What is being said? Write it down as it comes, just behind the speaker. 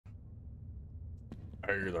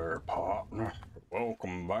Hey there, partner.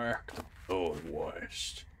 Welcome back to the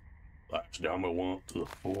West. Last time we went to the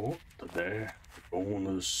fort, today we're going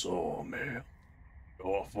to the sawmill.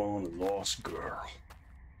 Go find the lost girl.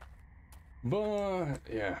 But,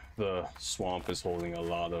 yeah, the swamp is holding a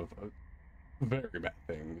lot of very bad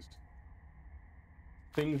things.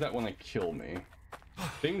 Things that want to kill me.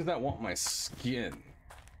 Things that want my skin.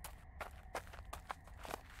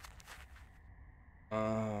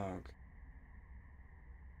 Okay.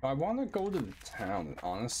 I want to go to the town and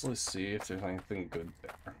honestly see if there's anything good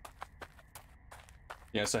there.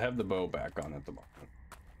 Yes, I have the bow back on at the moment.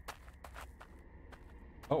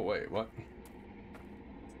 Oh, wait, what?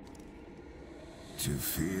 To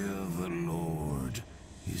fear the Lord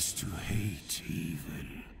is to hate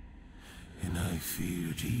evil. And I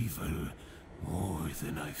feared evil more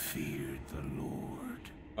than I feared the Lord.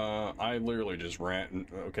 I literally just ran.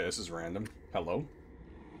 Okay, this is random. Hello?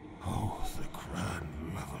 Oh, the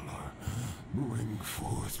grand leveler, bring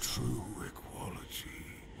forth true equality.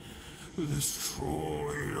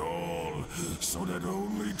 Destroy all, so that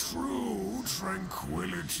only true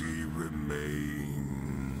tranquility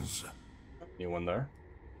remains. Anyone there?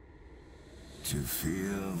 To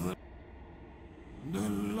fear the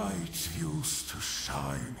light used to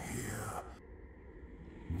shine here.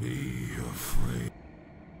 Be afraid.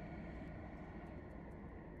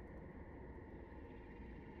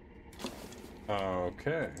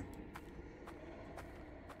 Okay.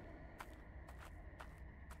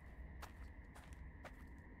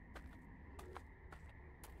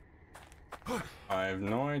 I have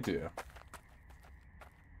no idea.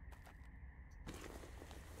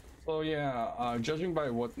 So yeah, judging by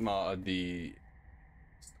what the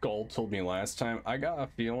skull told me last time, I got a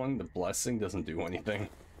feeling the blessing doesn't do anything.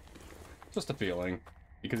 Just a feeling.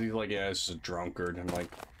 Because he's like, yeah, it's just a drunkard. I'm like,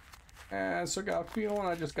 so I got a feeling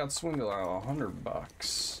I just got swindled out of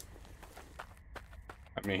 $100.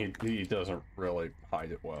 I mean, he doesn't really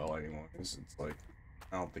hide it well anyways. It's like,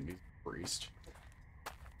 I don't think he's a priest.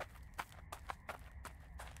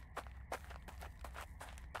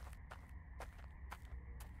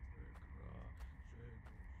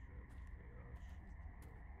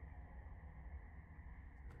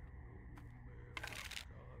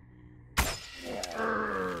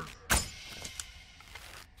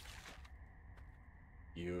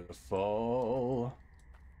 Beautiful.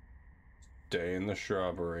 Stay in the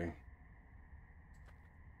shrubbery.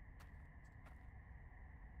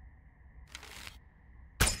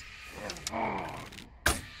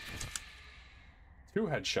 Two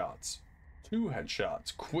headshots. Two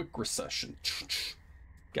headshots. Quick recession.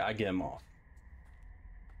 Gotta get him off.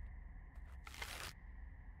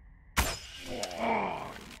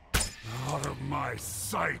 Out of my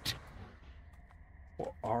sight.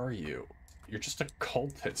 What are you? You're just a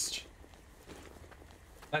cultist.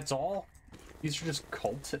 That's all? These are just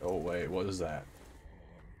cultists. Oh wait, what is that?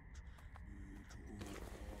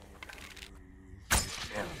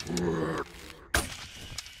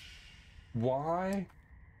 Why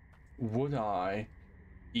would I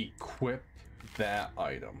equip that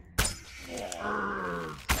item?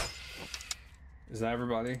 Is that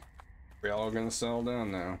everybody? We all gonna settle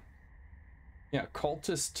down now? Yeah,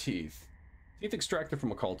 cultist teeth. Teeth extracted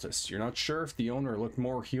from a cultist. You're not sure if the owner looked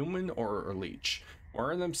more human or a leech.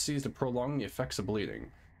 One of them sees to prolong the effects of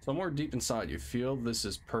bleeding. Somewhere deep inside you feel this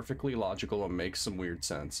is perfectly logical and makes some weird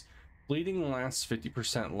sense. Bleeding lasts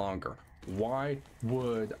 50% longer. Why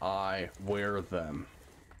would I wear them?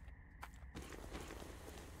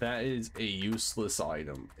 That is a useless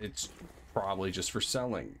item. It's probably just for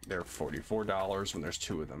selling. They're $44 when there's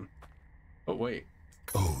two of them. Oh wait.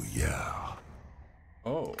 Oh yeah.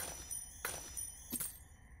 Oh.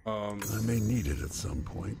 I may need it at some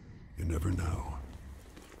point. You never know.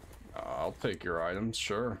 I'll take your items,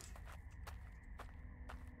 sure.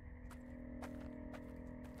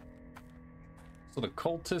 So the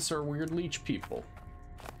cultists are weird leech people.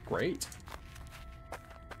 Great.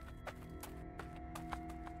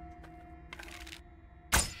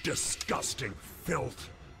 Disgusting filth.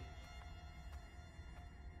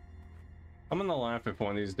 I'm gonna laugh if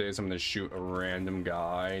one of these days I'm gonna shoot a random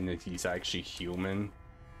guy and if he's actually human.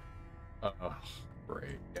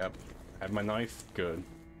 Great. Yep. Have my knife. Good.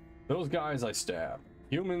 Those guys I stab.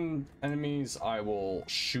 Human enemies I will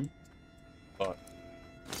shoot. But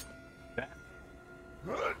that.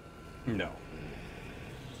 No.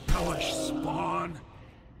 Hellish spawn.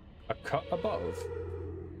 A cut above.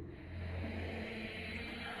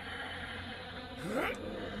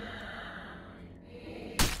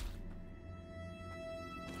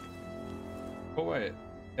 Oh wait.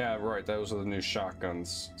 Yeah, right. Those are the new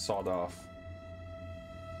shotguns. Sawed off.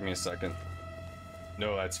 Give me a second.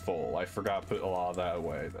 No, that's full. I forgot to put a lot of that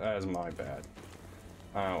away. That is my bad.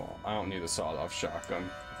 I don't need a sawed-off shotgun.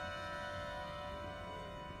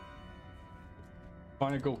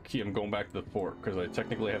 Find a gold key. I'm going back to the fort because I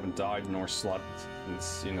technically haven't died nor slept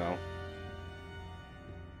since, you know,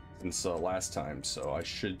 since last time. So I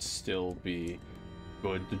should still be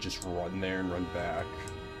good to just run there and run back.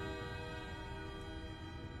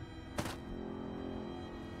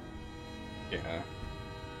 Yeah.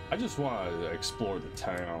 I just wanted to explore the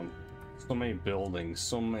town. So many buildings,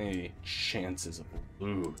 so many chances of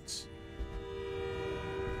loot.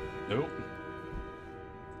 Nope.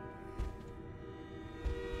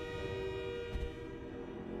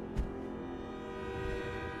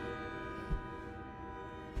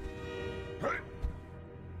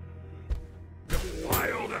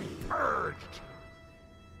 Defiled and purged.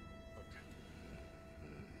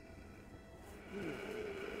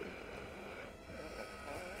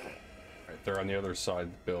 They're on the other side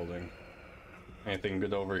of the building. Anything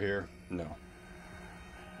good over here? No.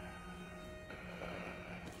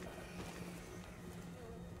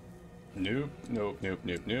 Nope, nope, nope,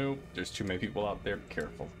 nope, nope. There's too many people out there. Be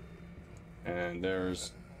careful. And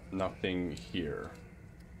there's nothing here.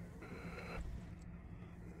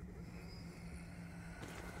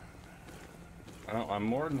 I'm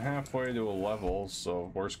more than halfway to a level, so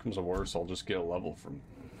if worst comes to worst, I'll just get a level from.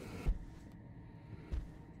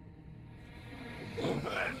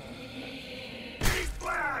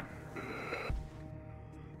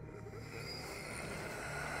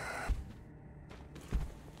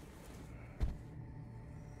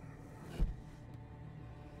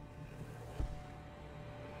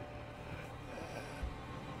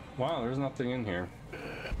 Wow, there's nothing in here.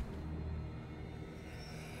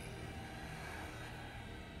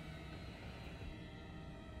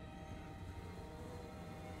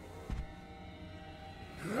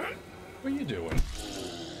 What are you doing?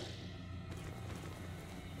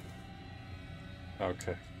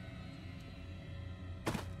 Okay.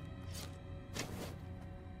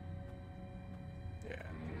 Yeah.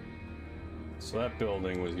 So that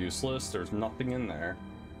building was useless. There's nothing in there.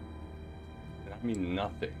 And I mean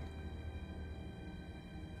nothing.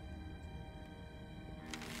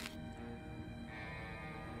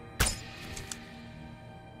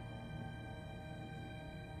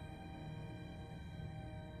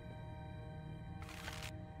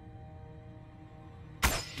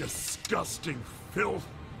 Disgusting filth.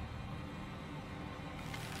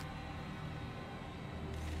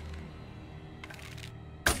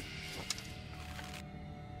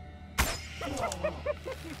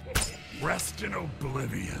 Rest in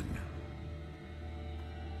oblivion.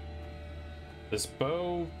 This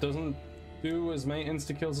bow doesn't do as many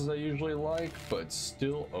insta-kills as I usually like, but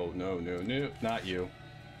still... Oh, no, no, no. Not you.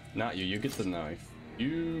 Not you. You get the knife.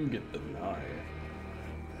 You get the knife.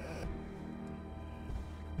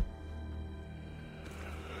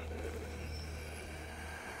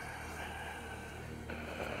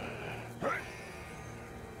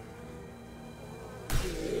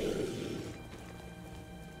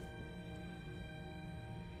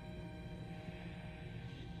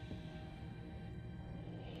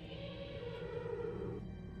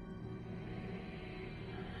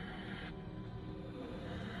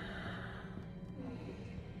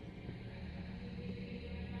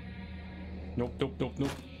 Nope, nope, nope,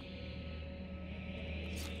 nope.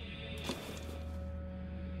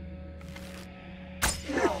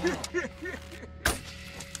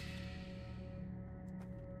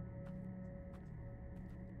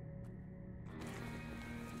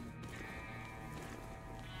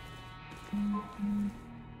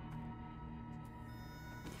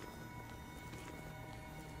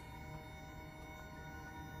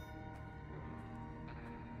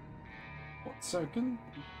 One second.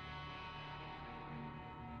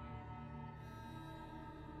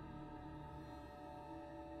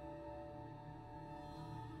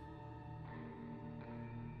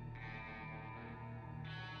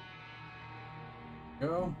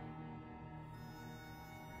 Go.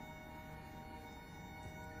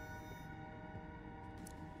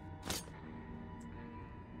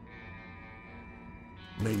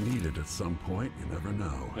 May need it at some point, you never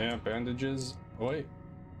know. Yeah, bandages. Wait.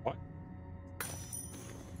 What?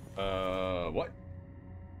 What?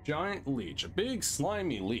 Giant leech. A big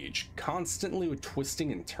slimy leech, constantly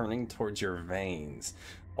twisting and turning towards your veins.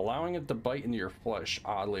 Allowing it to bite into your flesh,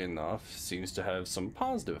 oddly enough, seems to have some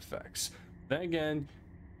positive effects. Then again,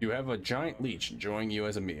 you have a giant leech enjoying you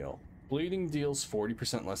as a meal. Bleeding deals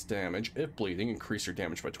 40% less damage. If bleeding, increase your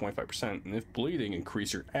damage by 25%, and if bleeding,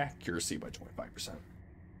 increase your accuracy by 25%.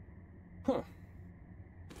 Huh.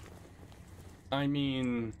 I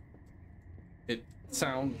mean, it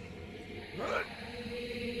sound.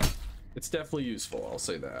 It's definitely useful, I'll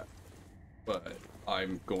say that. But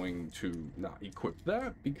I'm going to not equip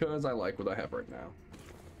that because I like what I have right now.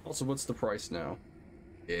 Also, what's the price now?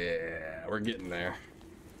 Yeah, we're getting there.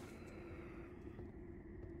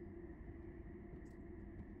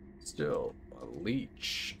 Still a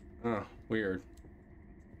leech. Oh, weird.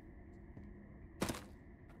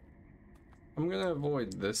 I'm gonna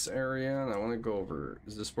avoid this area and I want to go over.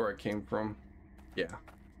 Is this where I came from? Yeah.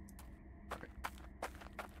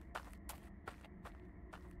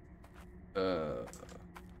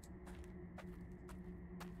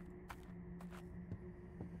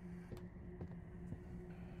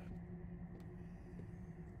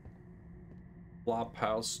 Flop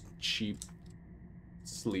house, cheap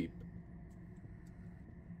sleep.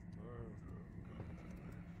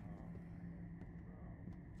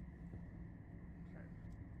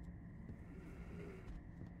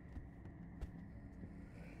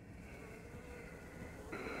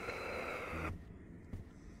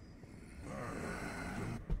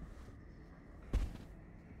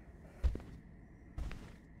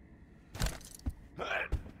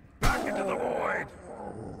 Back into the void!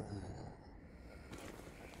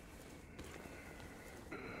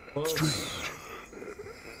 Strange.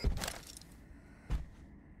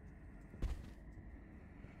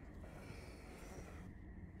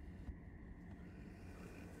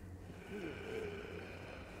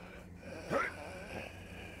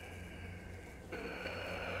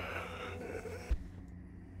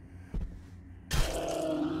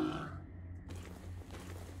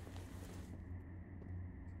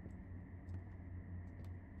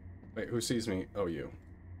 Wait, who sees me? Oh, you.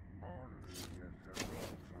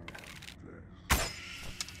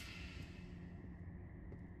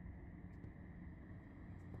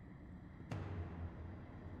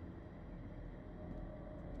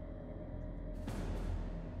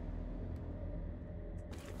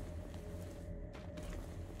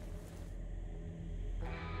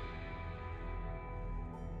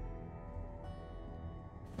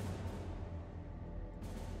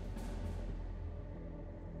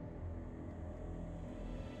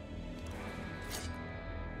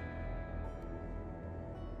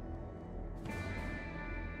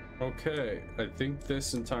 Okay, I think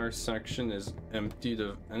this entire section is emptied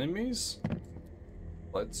of enemies.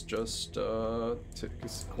 Let's just take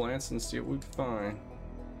a glance and see what we can find.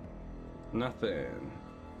 Nothing.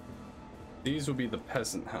 These will be the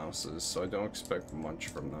peasant houses, so I don't expect much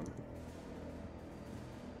from them.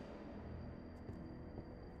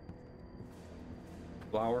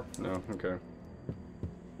 Flower? No, okay.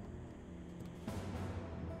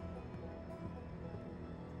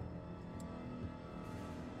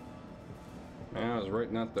 Man, I was right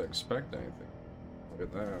not to expect anything. Look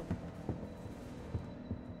at that.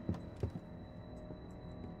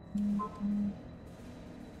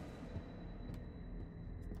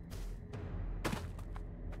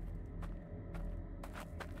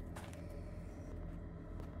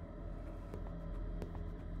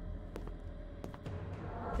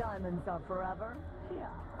 Diamonds are forever. Yeah,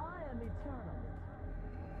 I am eternal.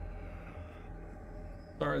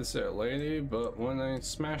 Sorry to say it, lady, but when I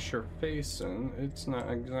smash your face in, it's not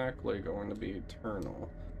exactly going to be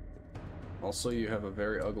eternal. Also, you have a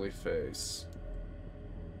very ugly face.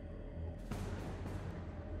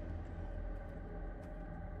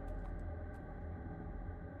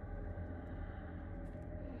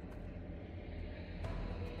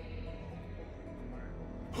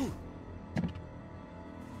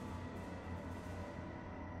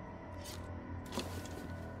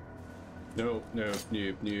 Nope, nope,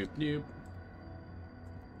 nope, nope, nope.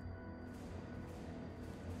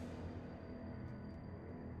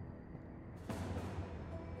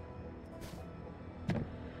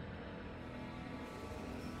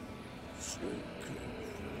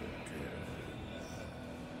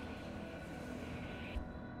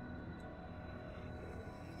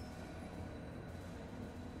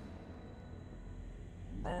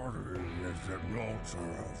 Murder is the altar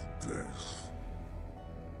of this.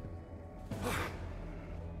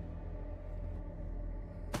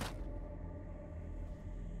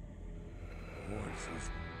 Voices.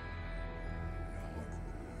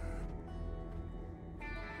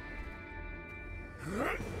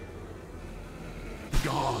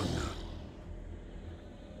 Gone.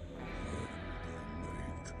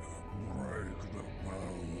 Break the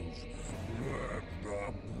bones. Let the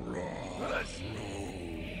blood flow.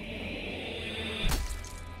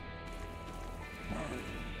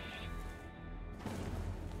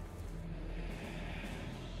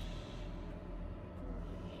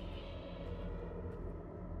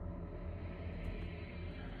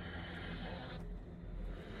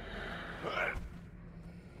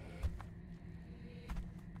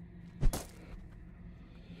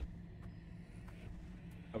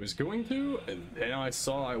 was going to, and then I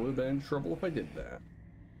saw I would have been in trouble if I did that.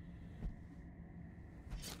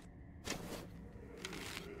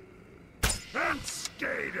 And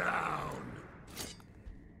stay down!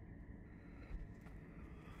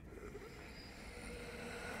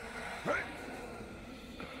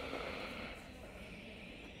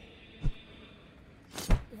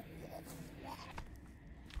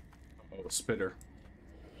 Oh, spitter.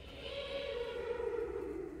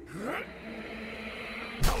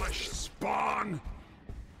 Hellish spawn!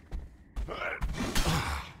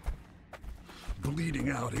 Bleeding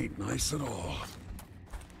out ain't nice at all.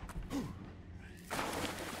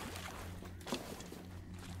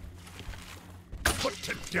 Put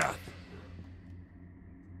to death!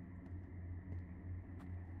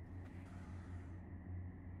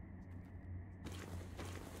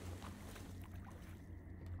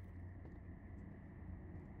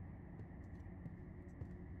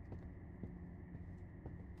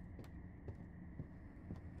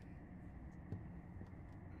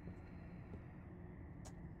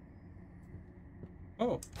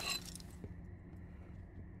 Oh.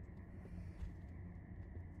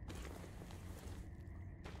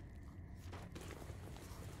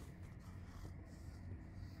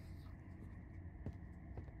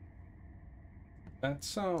 That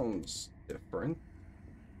sounds different.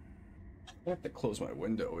 I have to close my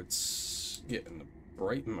window. It's getting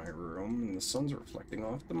bright in my room and the sun's reflecting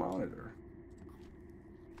off the monitor.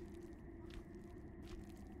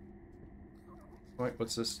 Wait,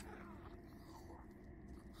 what's this?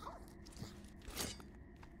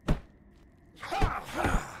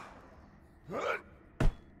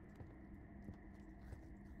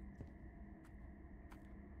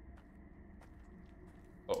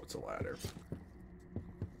 Oh, it's a ladder.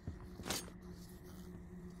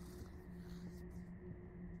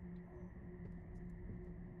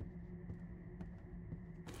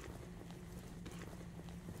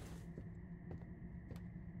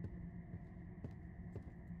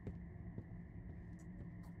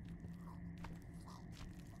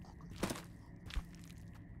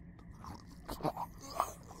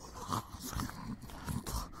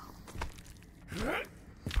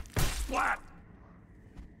 Splat!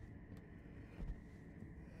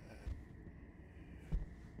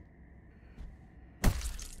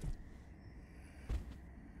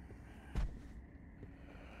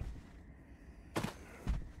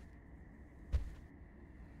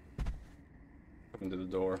 Come to the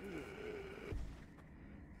door.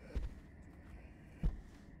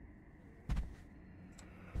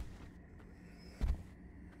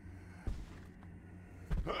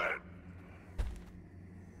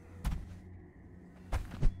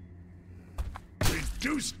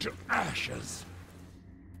 Reduced to ashes.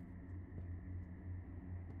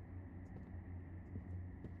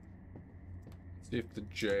 See if the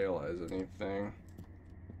jail has anything.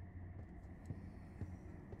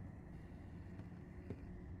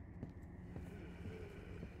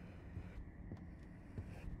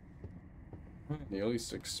 You at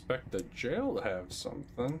least expect the jail to have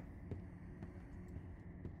something.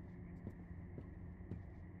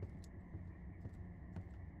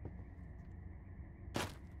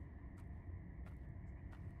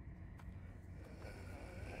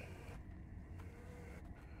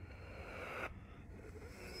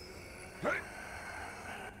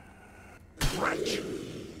 Wretch!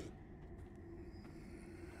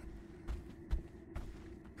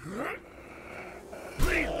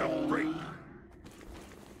 Lead the freak!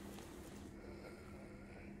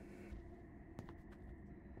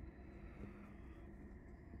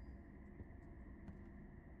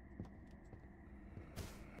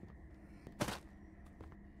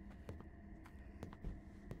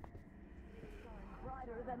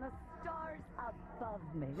 Brighter than the stars above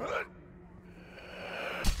me.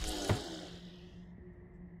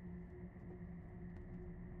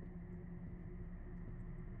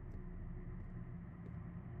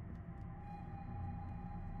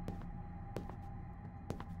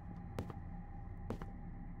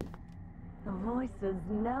 The voices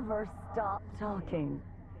never stop talking.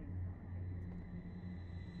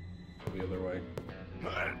 The other way.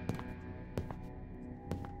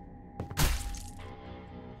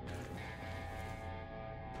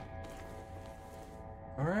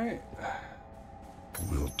 All right.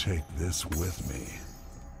 We'll take this with me.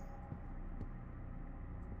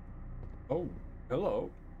 Oh, hello.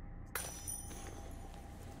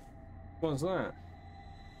 What's that?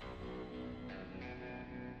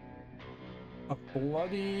 A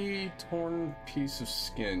bloody, torn piece of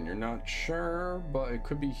skin. You're not sure, but it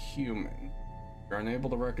could be human. You're unable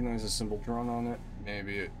to recognize the symbol drawn on it.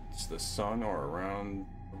 Maybe it's the sun or around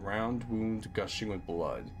A round wound gushing with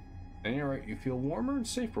blood. At any rate, you feel warmer and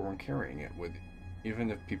safer when carrying it with you, even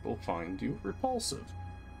if people find you repulsive.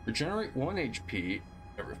 Regenerate 1 HP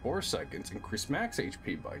every 4 seconds, increase max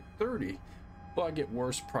HP by 30, but get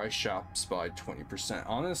worse price shops by 20%.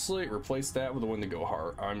 Honestly, replace that with a Wendigo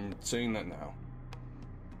heart. I'm saying that now.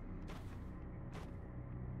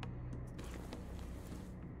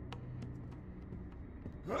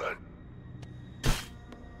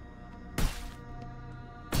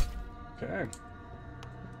 Okay.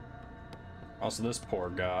 Also, this poor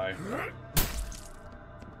guy.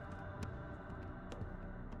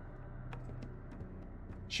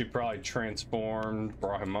 She probably transformed,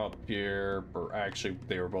 brought him up here, or actually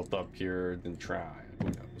they were both up here, then tried. Who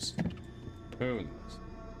knows? Who knows?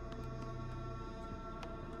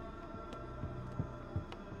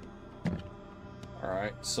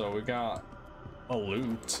 Alright, so we got a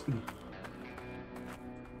loot.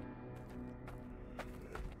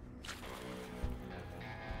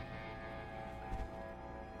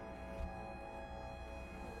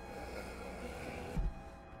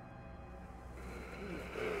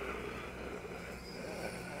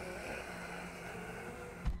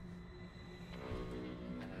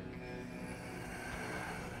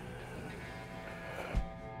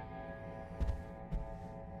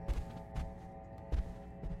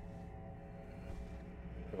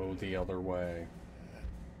 Go the other way.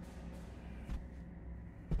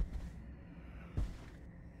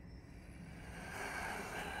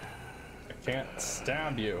 I can't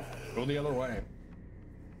stab you. Go the other way.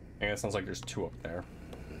 I think it sounds like there's 2 up there.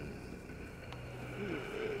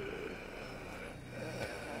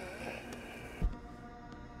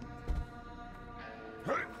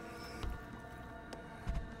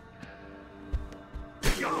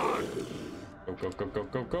 Go, go, go, go,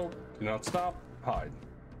 go, go. Do not stop. Hide.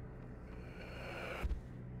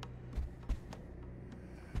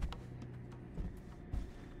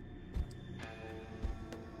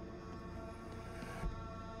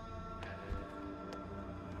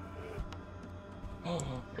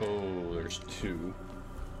 Oh, there's 2.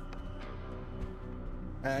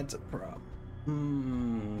 That's a problem.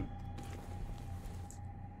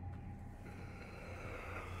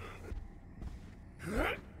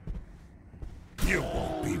 You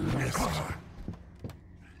won't be missed.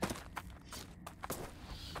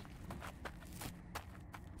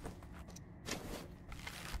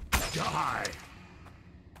 Die.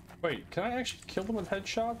 Wait, can I actually kill them with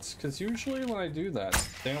headshots? Because usually when I do that,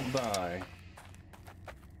 they don't die.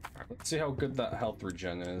 Alright, let's see how good that health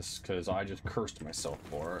regen is, because I just cursed myself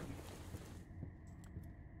for it.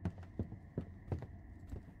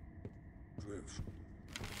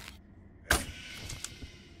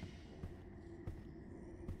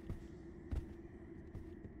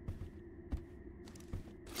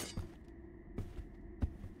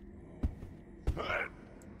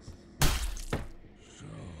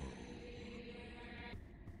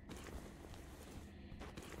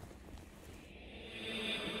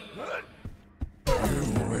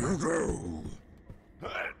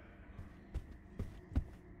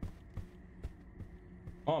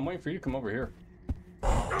 Oh, I'm waiting for you to come over here.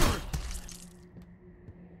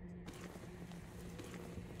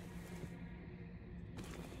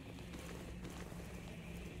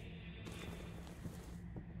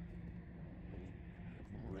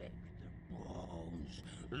 Break the bones.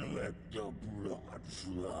 Let the blood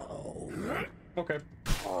flow. Okay.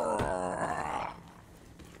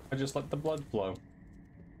 I just let the blood flow.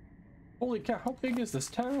 Holy cow, how big is this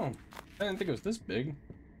town? I didn't think it was this big.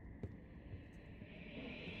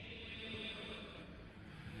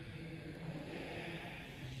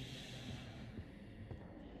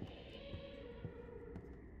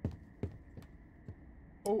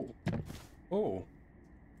 Oh. Oh.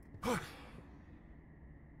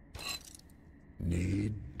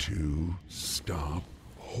 Need to stop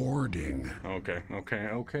hoarding. Okay.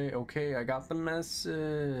 I got the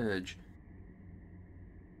message.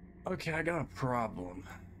 Okay, I got a problem.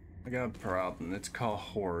 It's called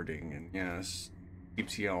hoarding, and yes,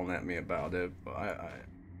 keeps yelling at me about it, but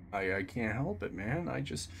I can't help it, man.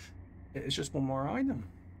 It's just one more item.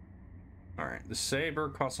 Alright, the saber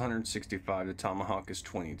costs 165, the tomahawk is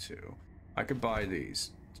 22. I could buy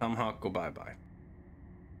these. Tomahawk, go bye-bye.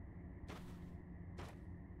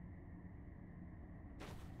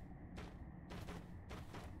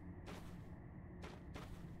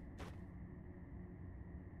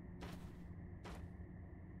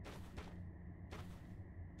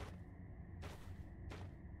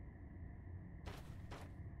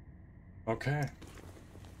 Okay.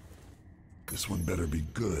 This one better be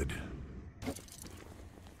good.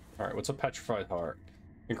 Alright, what's a petrified heart?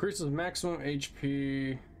 Increases maximum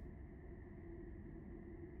HP.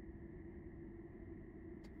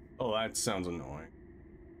 Oh, that sounds annoying.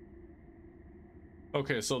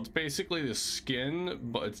 Okay, so it's basically the skin,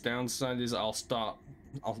 but its downside is I'll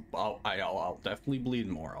definitely bleed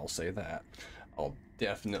more. I'll say that. I'll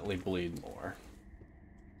definitely bleed more.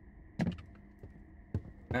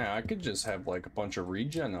 Yeah, I could just have like a bunch of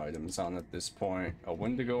regen items on at this point. A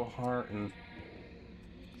Wendigo heart and...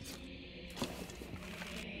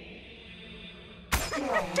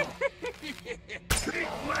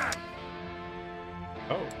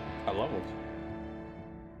 Oh, I leveled.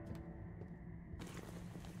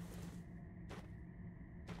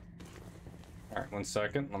 Alright, 1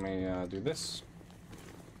 second. Let me do this.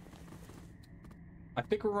 I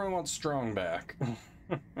think we're gonna want strong back.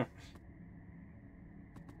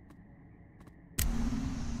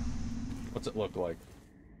 What's it look like?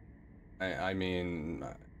 I mean,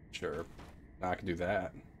 sure. I can do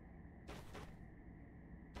that.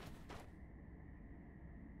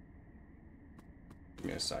 Give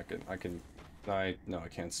me a second. No, I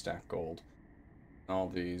can't stack gold. All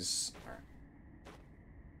these. All right.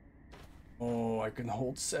 Oh, I can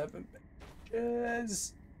hold 7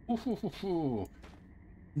 badges. Ooh,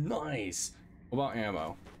 nice. What about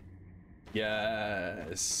ammo?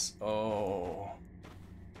 Yes. Oh.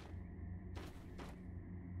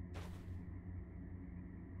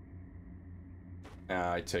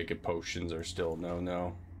 I take it potions are still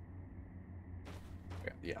no.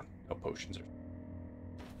 Yeah, no potions are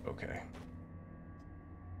okay.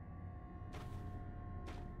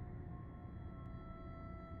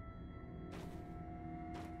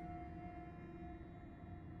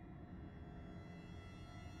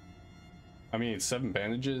 I mean, 7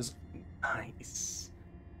 bandages, nice.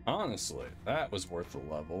 Honestly, that was worth the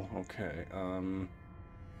level. Okay,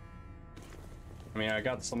 I mean, I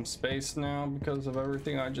got some space now because of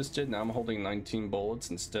everything I just did. Now I'm holding 19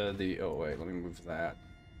 bullets instead of the... Oh, wait, let me move that.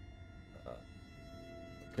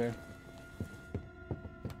 Okay.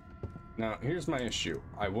 Now, here's my issue.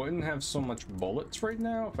 I wouldn't have so much bullets right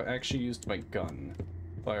now if I actually used my gun.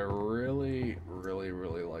 But I really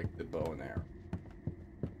like the bow and arrow.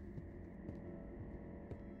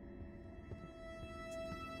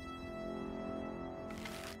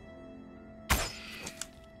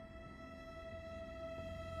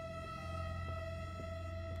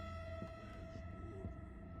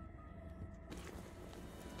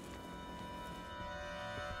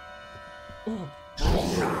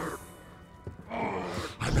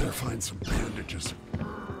 I better find some bandages.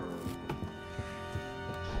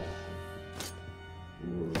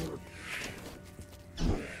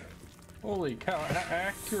 Holy cow, how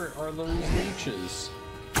accurate are those leeches?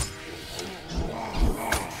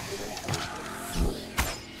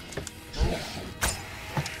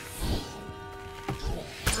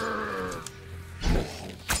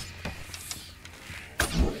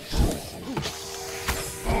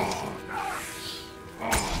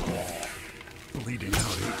 Bleeding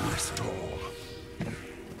out ain't my stall.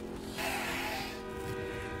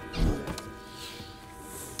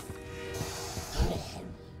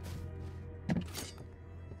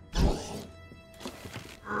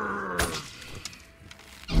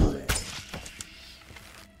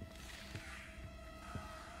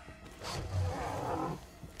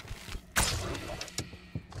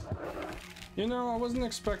 You know, I wasn't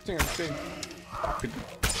expecting a big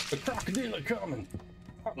the crocodile coming.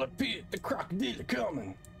 The crocodile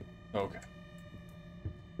coming. Okay.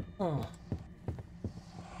 Oh.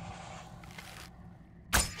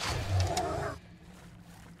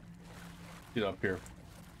 Get up here.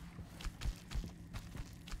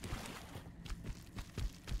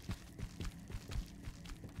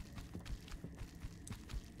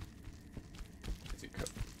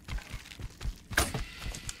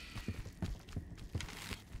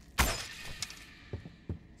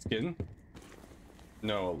 Skin?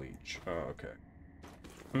 No, a leech. Oh, okay.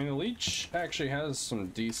 I mean, the leech actually has some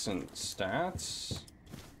decent stats.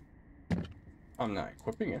 I'm not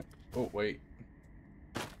equipping it. Oh, wait.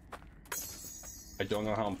 I don't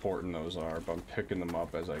know how important those are, but I'm picking them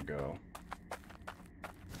up as I go.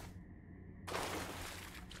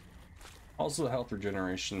 Also, the health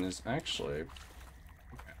regeneration is actually...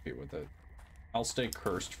 I'm happy with it. I'll stay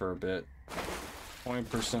cursed for a bit.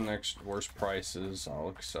 20% extra worse prices, I'll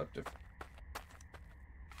accept it.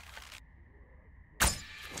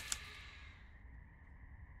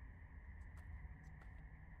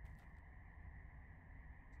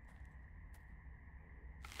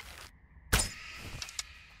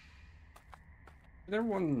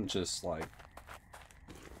 Everyone just like...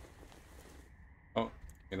 Oh,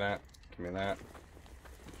 give me that, give me that.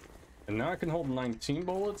 And now I can hold 19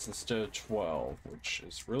 bullets instead of 12, which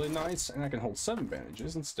is really nice. And I can hold 7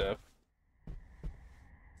 bandages instead.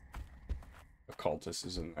 A cultist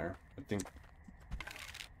is in there, I think.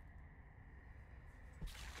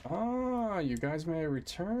 Ah, you guys may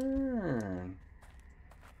return.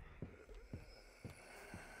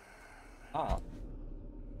 Ah.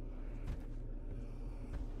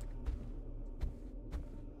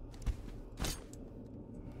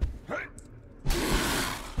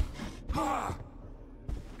 Ha!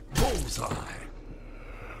 Bullseye!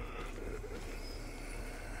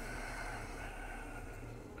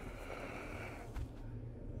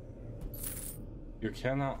 You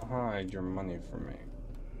cannot hide your money from me.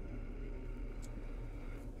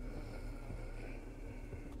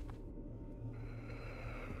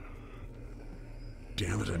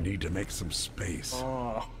 Damn it, I need to make some space.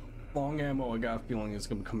 Oh, long ammo I got a feeling is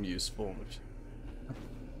gonna become useful.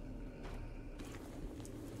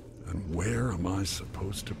 And where am I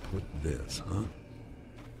supposed to put this, huh?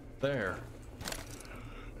 There.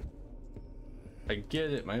 I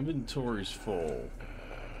get it, my inventory's full.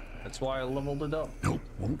 That's why I leveled it up. Nope,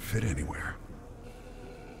 won't fit anywhere.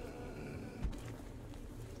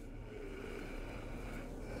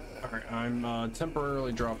 Alright, I'm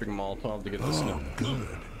temporarily dropping Molotov to get this Oh, good.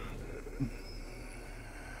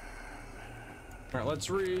 Alright, let's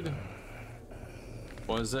read.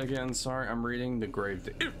 What is that again? Sorry, I'm reading the grave.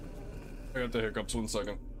 I got the hiccups, 1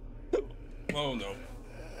 second. Oh no.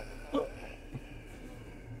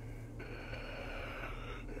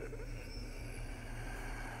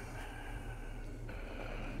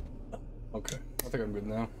 Okay, I think I'm good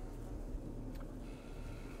now.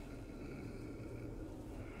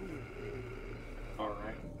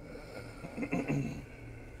 Alright.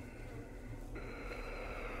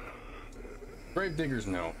 Gravedigger's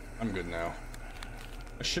note. I'm good now.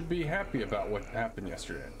 I should be happy about what happened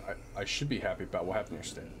yesterday. I should be happy about what happened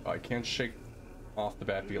yesterday. I can't shake off the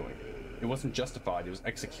bad feeling. It wasn't justified, it was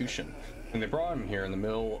execution. When they brought him here in the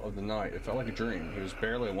middle of the night, it felt like a dream. He was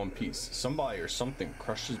barely in one piece. Somebody or something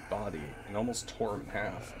crushed his body and almost tore him in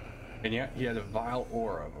half. And yet he had a vile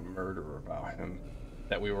aura of a murderer about him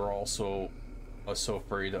that we were all so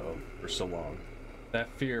afraid of for so long.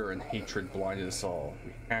 That fear and hatred blinded us all.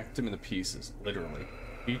 We hacked him into pieces, literally.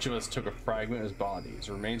 Each of us took a fragment of his body. His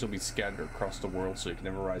remains will be scattered across the world so he can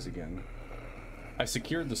never rise again. I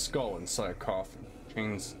secured the skull inside a coffin.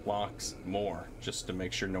 Chains, locks, more, just to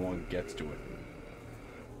make sure no one gets to it.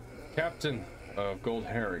 Captain of Gold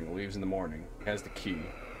Herring leaves in the morning. He has the key.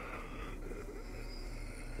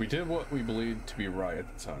 We did what we believed to be right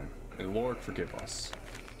at the time. May the Lord forgive us.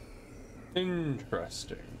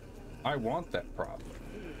 Interesting. I want that problem.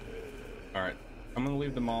 Alright, I'm gonna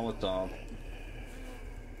leave the Molotov.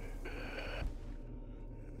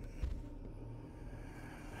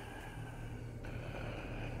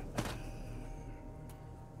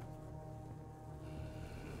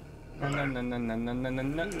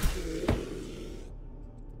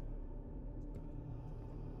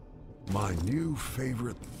 My new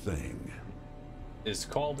favorite thing. It's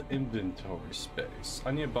called inventory space.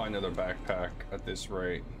 I need to buy another backpack at this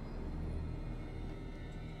rate.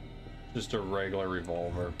 Just a regular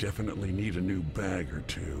revolver. Definitely need a new bag or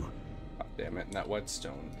two. God damn it, and that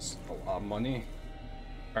whetstone is a lot of money.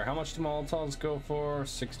 Alright, how much do Molotovs go for?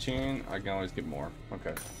 16? I can always get more.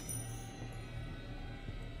 Okay.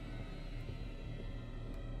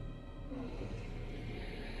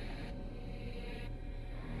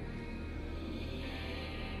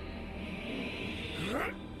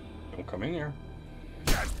 Don't come in here.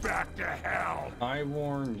 Get back to hell! I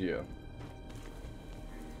warned you.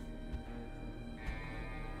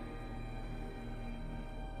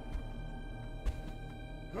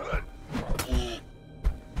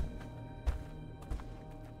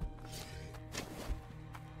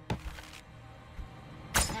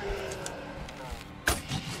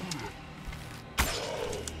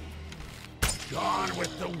 Gone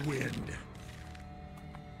with the wind.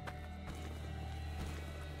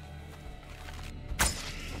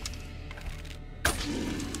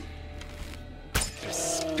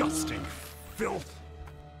 Disgusting filth.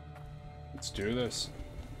 Let's do this.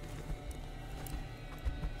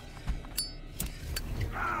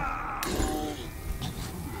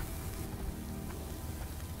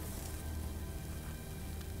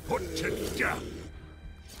 Put to death.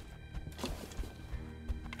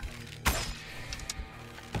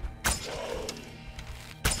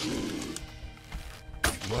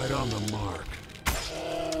 Right on the mark.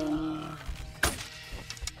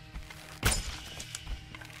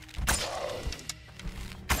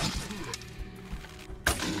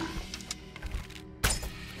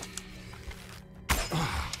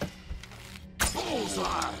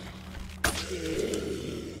 inside.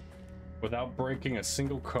 Without breaking a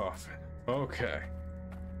single coffin. Okay.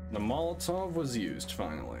 The Molotov was used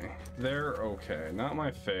finally. They're okay. Not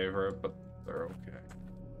my favorite, but they're okay.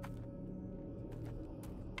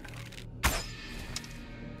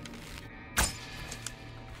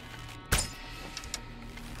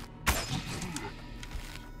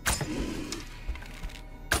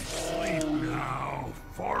 Sleep now,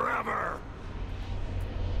 forever.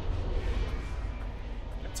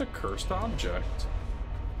 It's a cursed object.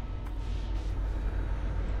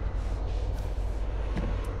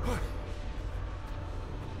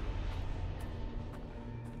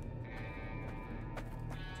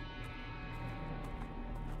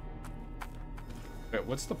 Wait,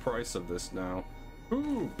 what's the price of this now?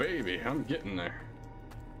 Ooh, baby, I'm getting there.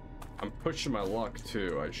 I'm pushing my luck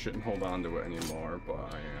too. I shouldn't hold on to it anymore,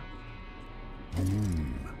 but I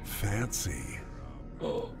am. Fancy.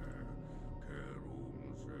 Oh.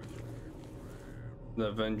 The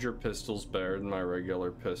Avenger pistol's better than my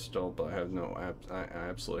regular pistol, but I have I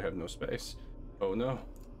absolutely have no space. Oh no.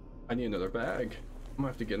 I need another bag. I'm gonna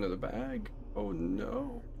have to get another bag. Oh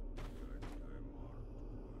no.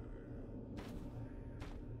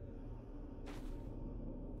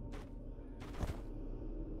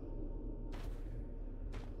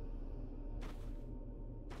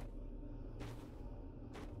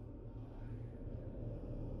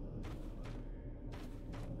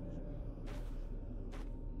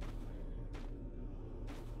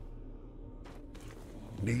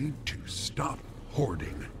 Need to stop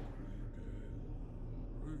hoarding.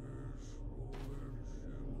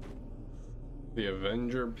 The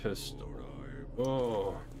Avenger pistol.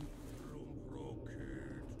 Oh.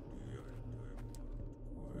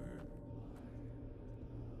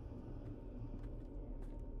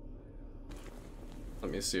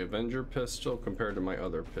 Let me see. Avenger pistol compared to my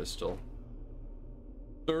other pistol.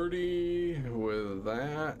 30 with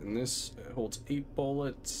that, and this holds 8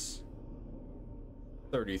 bullets.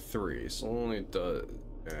 33, so only does,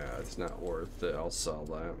 yeah, it's not worth it. I'll sell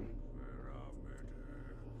that.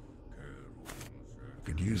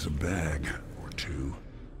 Could use a bag or two.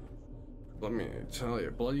 Let me tell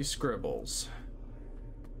you, bloody scribbles.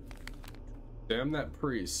 Damn that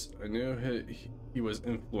priest. I knew he was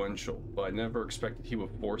influential, but I never expected he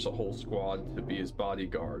would force a whole squad to be his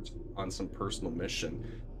bodyguards on some personal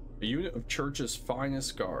mission. A unit of Church's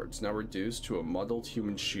finest guards, now reduced to a muddled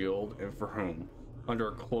human shield, and for whom, under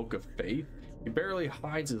a cloak of faith, he barely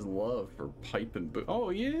hides his love for pipe and boot. Oh,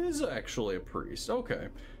 he is actually a priest. Okay.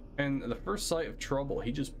 And the first sight of trouble,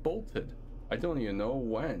 he just bolted. I don't even know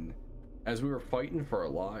when. As we were fighting for our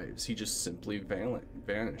lives, he just simply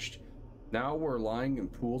vanished. Now we're lying in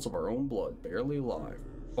pools of our own blood, barely alive.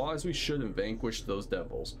 Fought as we should and vanquished those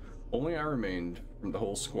devils. Only I remained from the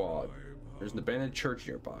whole squad. There's an abandoned church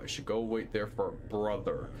nearby. I should go wait there for a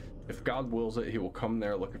brother. If God wills it, he will come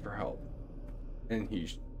there looking for help. And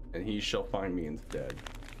he shall find me instead.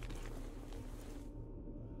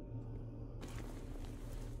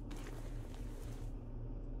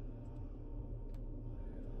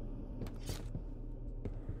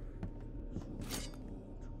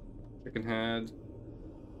 Chicken head.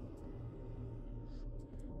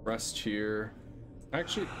 Rest here.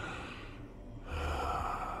 Actually,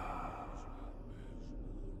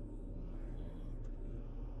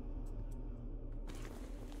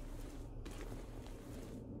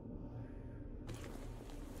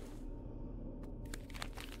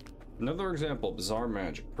 another example of bizarre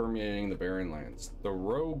magic permeating the barren lands. The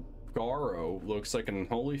Rogaro looks like an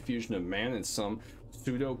unholy fusion of man and some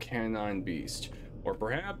pseudo-canine beast. Or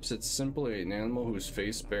perhaps it's simply an animal whose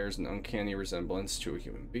face bears an uncanny resemblance to a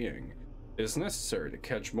human being. It is necessary to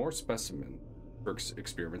catch more specimens for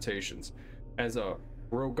experimentations, as a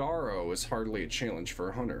Rogaro is hardly a challenge for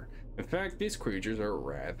a hunter. In fact, these creatures are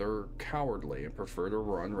rather cowardly and prefer to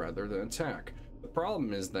run rather than attack. The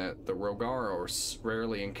problem is that the Rogaro are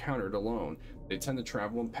rarely encountered alone. They tend to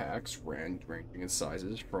travel in packs, ranging in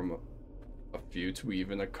sizes from a few to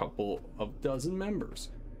even a couple of dozen members.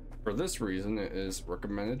 For this reason, it is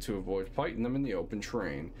recommended to avoid fighting them in the open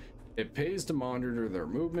terrain. It pays to monitor their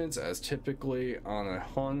movements, as typically on a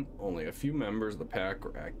hunt, only a few members of the pack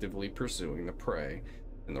are actively pursuing the prey,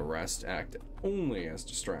 and the rest act only as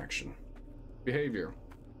distraction. Behavior.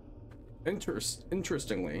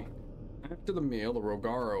 Interestingly, after the meal, the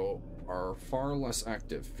Rogaro are far less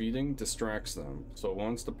active. Feeding distracts them, so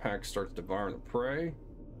once the pack starts devouring the prey,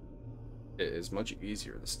 it is much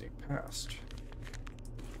easier to sneak past.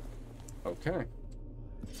 Okay.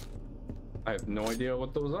 I have no idea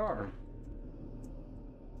what those are.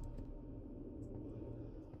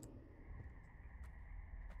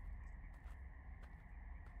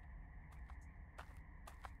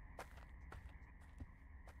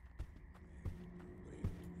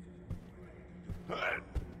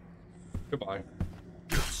 Goodbye.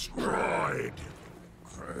 Destroyed.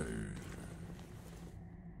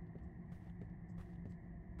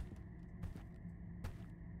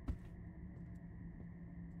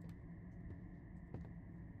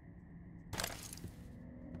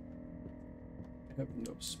 I have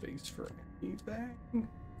no space for anything.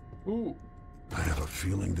 Ooh. I have a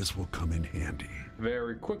feeling this will come in handy.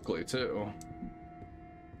 Very quickly, too.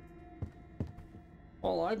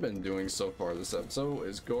 All I've been doing so far this episode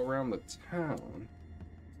is go around the town.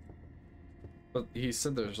 But he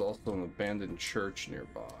said there's also an abandoned church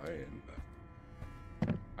nearby,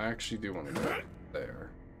 and I actually do want to go there.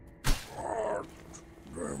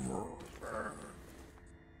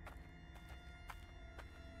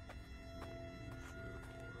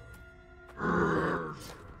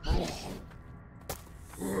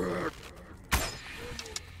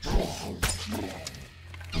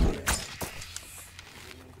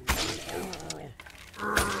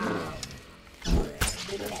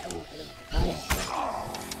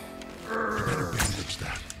 Better bandage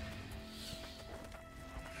that.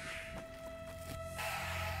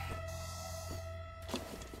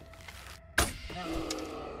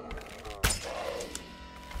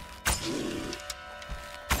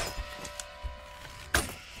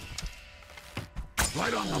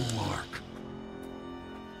 Right on the mark.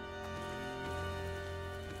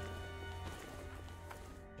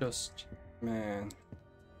 Just, man.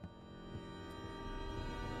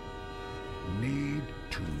 Need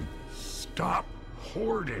to stop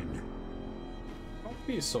hoarding. Don't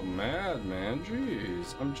be so mad, man.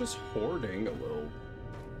 Jeez. I'm just hoarding a little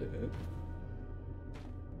bit.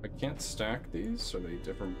 I can't stack these. Are they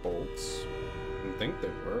different bolts? I didn't think they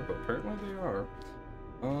were, but apparently they are.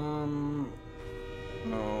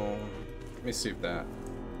 No. Let me see if that.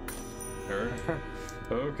 There.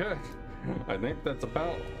 Okay. I think that's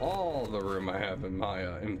about all the room I have in my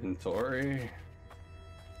inventory.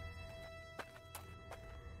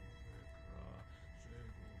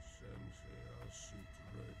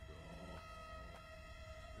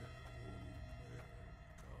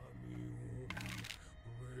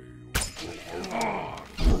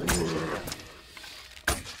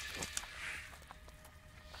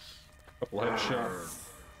 Couple headshots.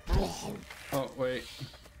 Oh, wait.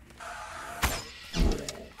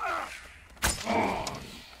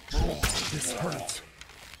 This hurts.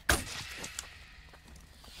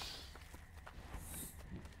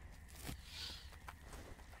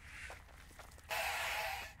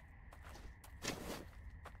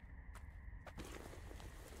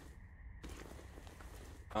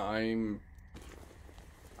 I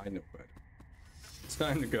know better. It's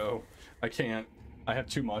time to go. I can't. I have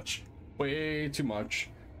too much. Way too much.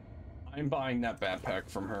 I'm buying that backpack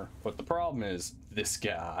from her. But the problem is this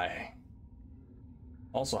guy.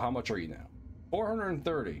 Also, how much are you now?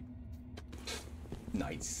 430.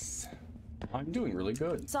 Nice. I'm doing really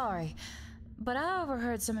good. Sorry, but I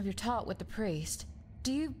overheard some of your talk with the priest.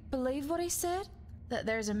 Do you believe what he said? That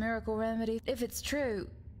there's a miracle remedy? If it's true,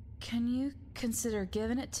 can you consider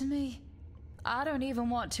giving it to me? I don't even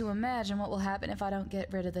want to imagine what will happen if I don't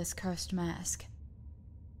get rid of this cursed mask.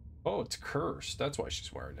 Oh, it's cursed. That's why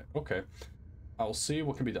she's wearing it. Okay. I'll see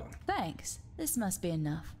what can be done. Thanks. This must be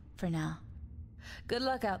enough for now. Good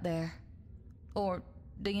luck out there. Or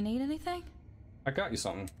do you need anything? I got you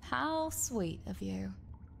something. How sweet of you.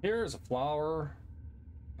 Here's a flower.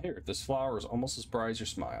 Here, this flower is almost as bright as your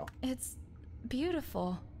smile. It's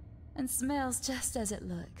beautiful and smells just as it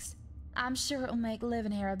looks. I'm sure it'll make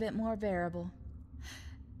living here a bit more bearable.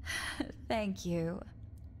 Thank you.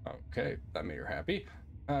 Okay, that made her happy.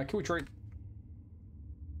 Can we trade?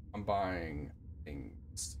 I'm buying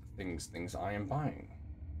things I am buying.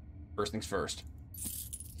 First things first.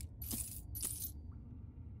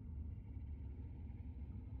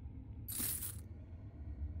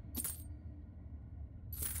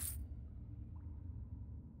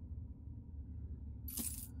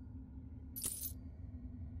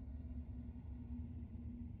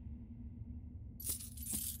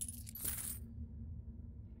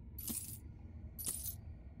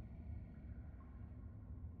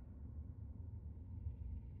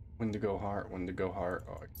 Wendigo heart.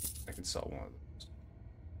 Oh, I can sell one of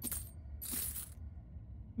those.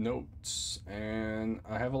 Notes, and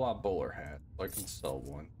I have a lot of bowler hats. So I can sell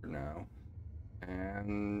one for now.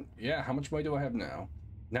 And yeah, how much money do I have now?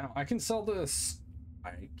 Now I can sell this.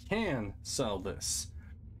 I can sell this.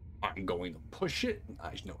 I'm going to push it.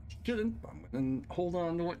 I know I shouldn't, but I'm going to hold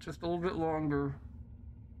on to it just a little bit longer.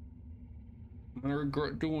 I'm going to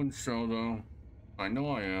regret doing so, though. I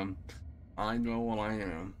know I am. I know what I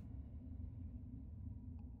am.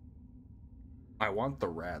 I want the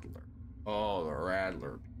Rattler. Oh, the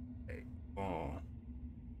Rattler. Hey,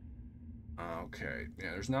 Okay,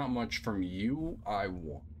 yeah, there's not much from you I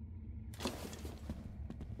want. I'm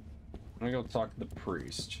gonna go talk to the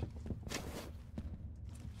priest.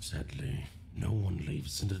 Sadly, no one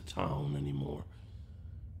lives in the town anymore.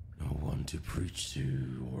 No one to preach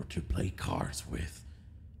to or to play cards with.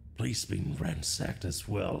 Place being ransacked as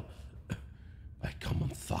well by common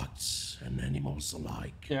thugs and animals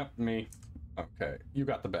alike. Yep, me. Okay, you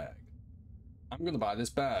got the bag. I'm gonna buy this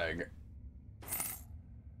bag.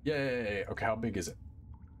 Yay! Okay, how big is it?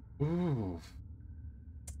 Ooh.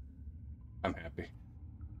 I'm happy.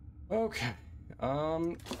 Okay.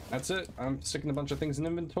 That's it. I'm sticking a bunch of things in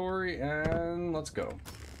inventory and let's go. Alright,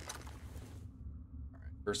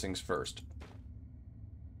 first things first.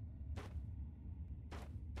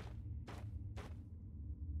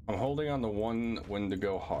 I'm holding on to one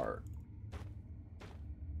Wendigo heart.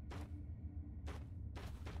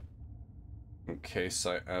 In case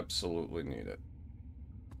I absolutely need it.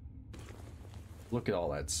 Look at all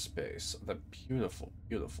that space. That beautiful,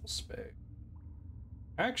 beautiful space.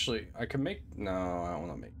 Actually, I can make... No, I don't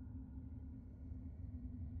want to make...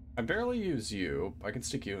 I barely use you. I can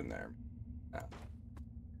stick you in there. No.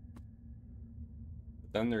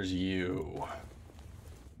 Then there's you.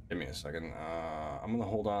 Give me a second. I'm going to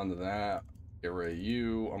hold on to that. Get rid of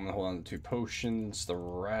you. I'm going to hold on to 2 potions. The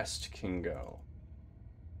rest can go.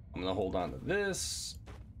 I'm going to hold on to this.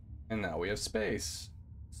 And now we have space.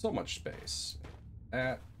 So much space.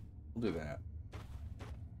 That. We'll do that.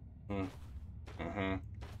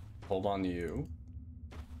 Hold on to you.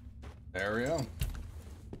 There we go.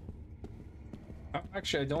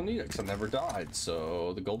 Actually, I don't need it because I never died,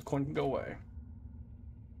 so the gold coin can go away.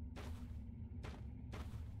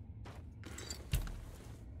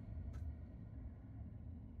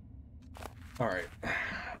 Alright.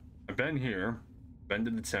 I've been here. Been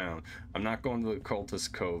to the town. I'm not going to the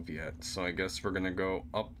cultist cove yet, so I guess we're gonna go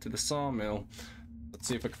up to the sawmill. Let's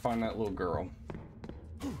see if I can find that little girl.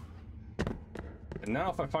 And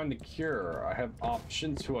now if I find a cure, I have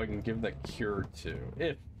options who I can give that cure to,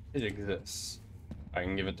 if it exists. I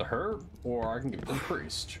can give it to her, or I can give it to the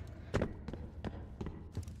priest.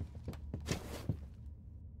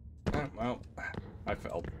 Well, I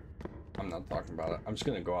failed. I'm not talking about it. I'm just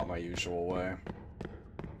gonna go out my usual way.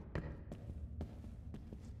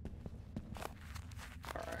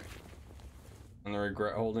 Alright. I'm gonna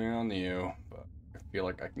regret holding on to you, but I feel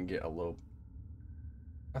like I can get a little...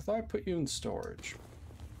 I thought I put you in storage.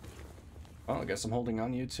 Well, I guess I'm holding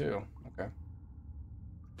on to you too. Okay.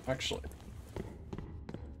 Actually,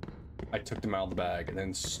 I took them out of the bag. I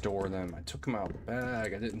didn't store them. I took them out of the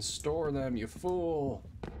bag. I didn't store them, you fool.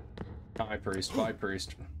 Hi, priest. Bye,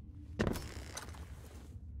 priest.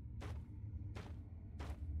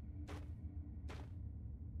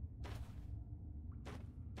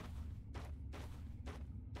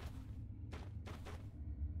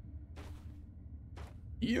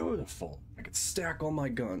 Beautiful. I could stack all my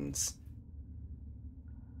guns.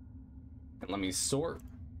 And let me sort.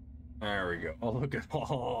 There we go. Oh, look at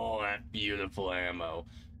all that beautiful ammo.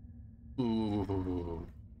 Ooh.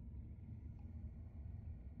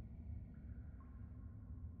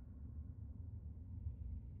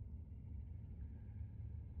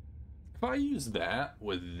 If I use that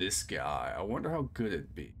with this guy, I wonder how good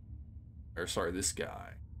it'd be. Or sorry, this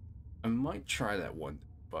guy. I might try that one,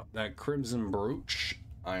 but that crimson brooch,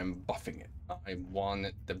 I am buffing it. I want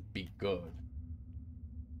it to be good.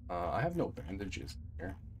 I have no bandages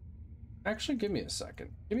here. Actually, give me a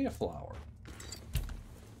second. Give me a flower.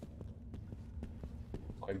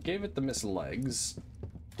 I gave it to Miss Legs.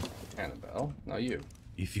 Annabelle. Now you.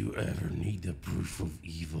 If you ever need the proof of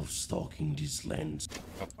evil stalking these lands.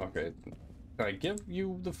 Oh, okay. Can I give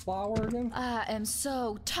you the flower again? I am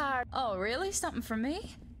so tired. Oh, really? Something for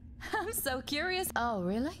me? I'm so curious. Oh,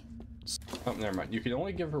 really? Oh, never mind. You can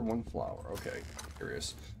only give her 1 flower. Okay.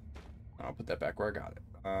 Curious. I'll put that back where I got it.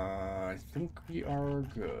 I think we are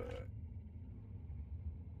good.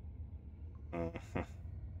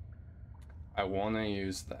 I want to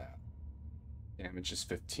use that. Damage is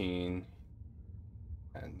 15.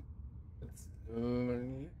 And it's,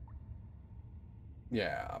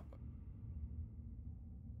 yeah.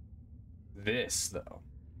 This, though.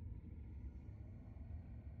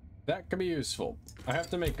 That could be useful. I have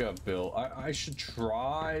to make a build. I should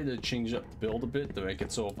try to change up build a bit to make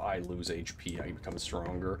it so if I lose HP, I become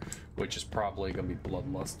stronger, which is probably going to be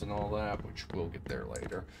bloodlust and all that, which we'll get there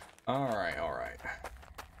later. Alright, alright.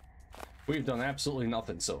 We've done absolutely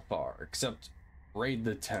nothing so far, except raid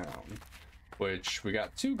the town, which we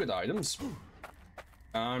got 2 good items.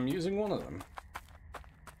 I'm using one of them.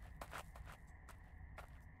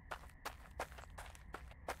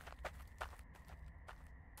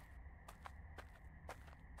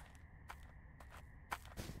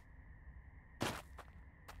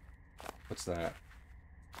 What's that?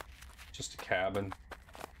 Just a cabin.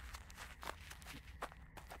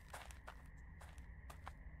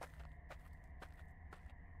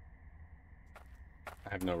 I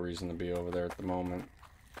have no reason to be over there at the moment.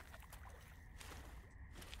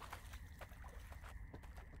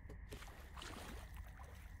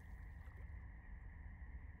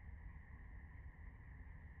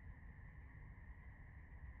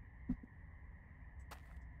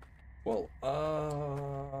 Well,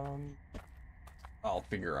 I'll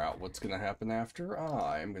figure out what's gonna happen after.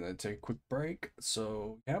 I'm gonna take a quick break.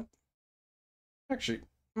 So, yep. Actually,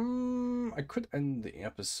 I could end the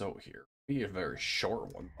episode here. Be a very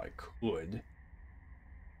short one, I could.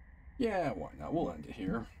 Yeah, why not? We'll end it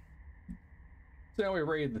here. So now we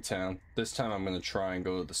raided the town. This time I'm gonna try and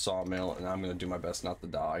go to the sawmill, and I'm gonna do my best not to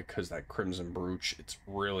die, because that crimson brooch, it's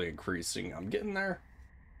really increasing. I'm getting there.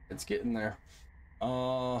 It's getting there.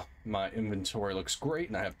 My inventory looks great,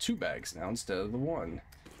 and I have 2 bags now instead of the 1.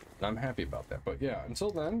 And I'm happy about that. But yeah,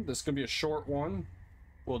 until then, this is gonna be a short one.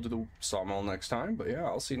 We'll do the sawmill next time. But yeah,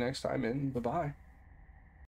 I'll see you next time, and bye-bye.